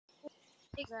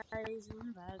Hey guys,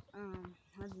 I'm back.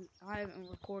 I haven't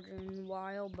recorded in a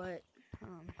while, but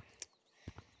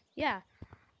yeah,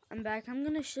 I'm back. I'm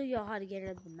gonna show y'all how to get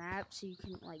out of the map so you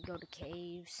can like go to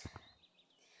caves.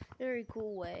 Very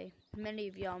cool way. Many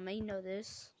of y'all may know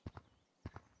this,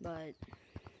 but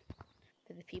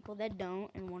for the people that don't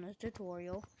and want a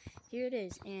tutorial, here it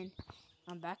is. And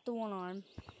I'm back to one arm.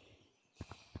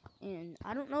 And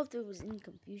I don't know if there was any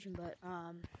confusion, but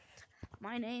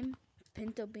my name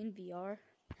Pinto Bean VR.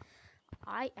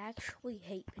 I actually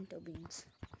hate pinto beans.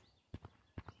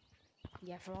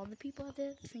 Yeah, for all the people out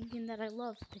there thinking that I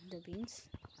love pinto beans,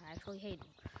 I actually hate them.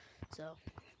 So,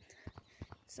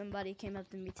 somebody came up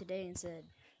to me today and said,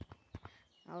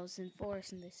 I was in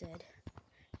forest and they said,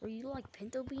 "Well, you like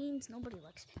pinto beans? Nobody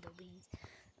likes pinto beans."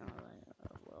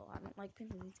 Well, I don't like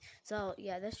pinto beans. So,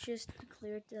 yeah, that's just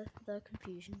cleared the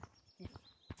confusion.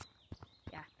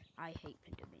 Yeah, I hate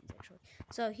pinto beans actually.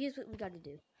 So, here's what we got to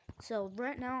do. So,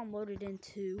 right now I'm loaded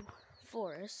into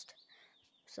forest.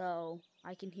 So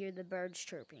I can hear the birds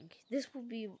chirping. This will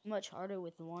be much harder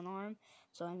with one arm,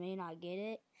 so I may not get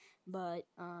it, but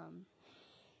I'm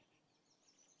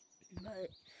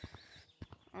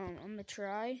gonna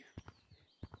try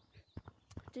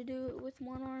to do it with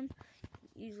one arm.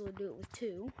 Usually do it with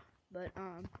two, but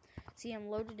see, I'm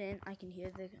loaded in. I can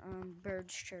hear the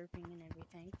birds chirping and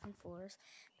everything from forest.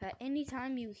 But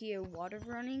anytime you hear water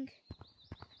running,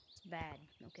 it's bad,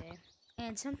 okay?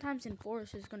 And sometimes in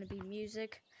forest there's gonna be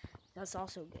music. That's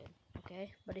also good,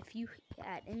 okay? But if you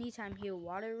at any time hear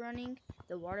water running,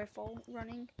 the waterfall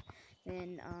running,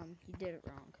 then you did it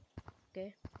wrong,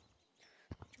 okay?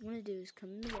 What you want to do is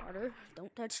come in the water.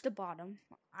 Don't touch the bottom.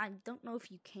 I don't know if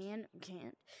you can or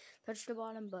can't touch the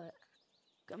bottom, but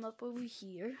come up over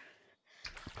here.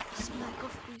 Smack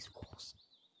off these walls.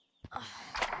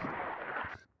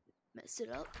 Mess it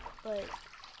up, but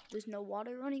there's no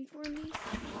water running for me.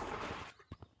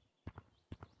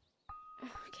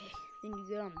 Okay, then you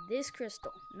get on this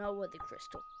crystal. No other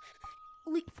crystal.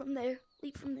 Leap from there.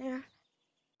 Leap from there.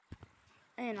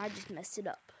 And I just messed it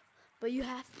up.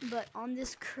 But on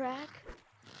this crack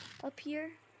up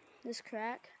here, this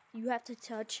crack, you have to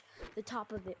touch the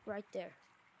top of it right there.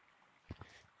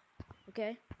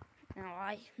 Okay? Now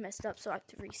I messed up, so I have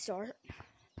to restart.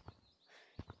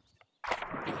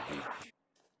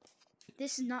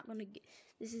 This is not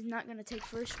gonna take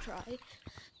first try.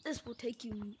 This will take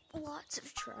you lots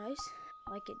of tries,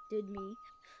 like it did me.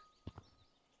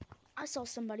 I saw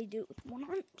somebody do it with one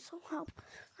arm, so how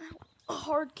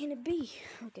hard can it be?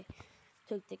 Okay,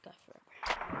 took the guy forever.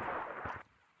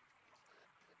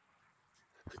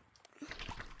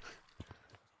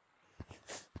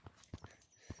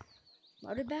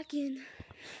 Load it back in.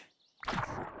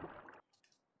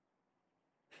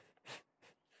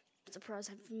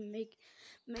 Surprised I didn't make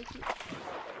it.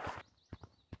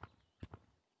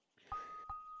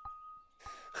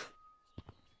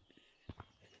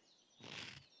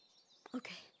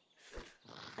 Okay,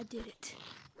 I did it.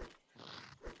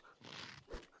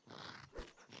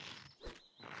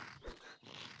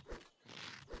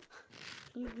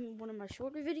 One of my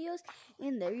shorter videos,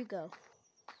 and there you go.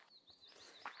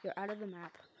 You're out of the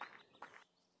map.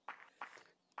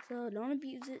 So don't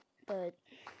abuse it, but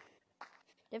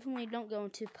definitely don't go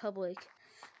into public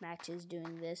matches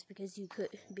doing this because you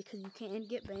can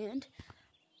get banned.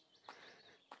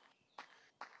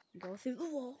 Go through the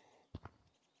wall.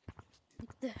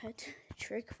 Like that.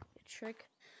 Trick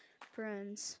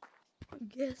friends. I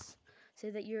guess. Say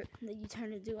that you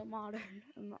turn into a modder.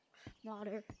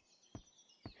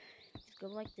 Just go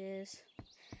like this.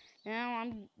 Now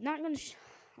I'm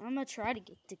gonna try to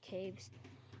get to caves,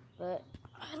 but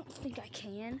I don't think I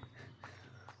can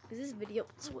because this video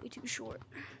is way too short.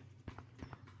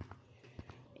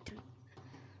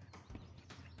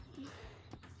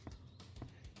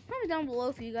 Comment down below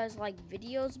if you guys like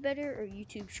videos better or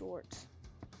YouTube shorts.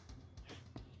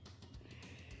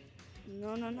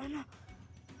 No.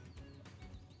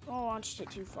 Oh, I launched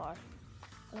it too far.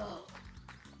 Oh,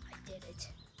 I did it.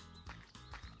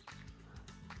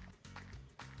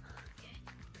 Okay.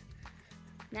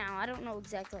 Now, I don't know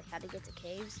exactly how to get to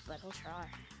caves, but I'll try.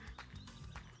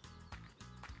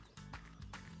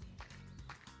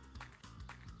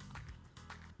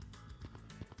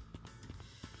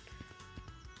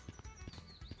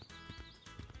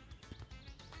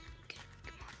 Okay,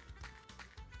 come on.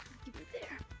 Get me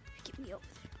there. Get me over there.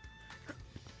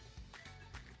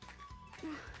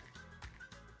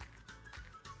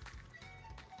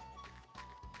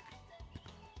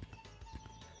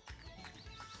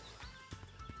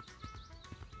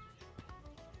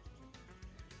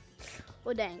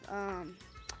 Well, dang,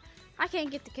 I can't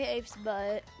get the caves,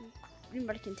 but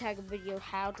anybody can tag a video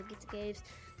how to get the caves,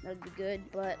 that would be good.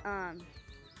 But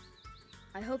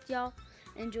I hope y'all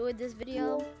enjoyed this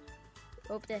video.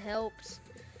 Hope that helps.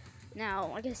 Now,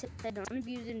 like I said, don't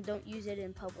abuse it and don't use it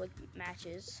in public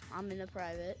matches. I'm in a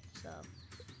private, so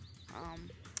I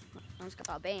almost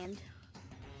got banned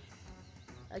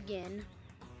again.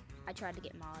 I tried to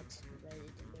get mods, but it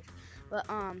didn't work. But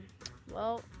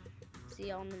well, see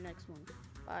y'all in the next one.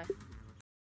 Bye.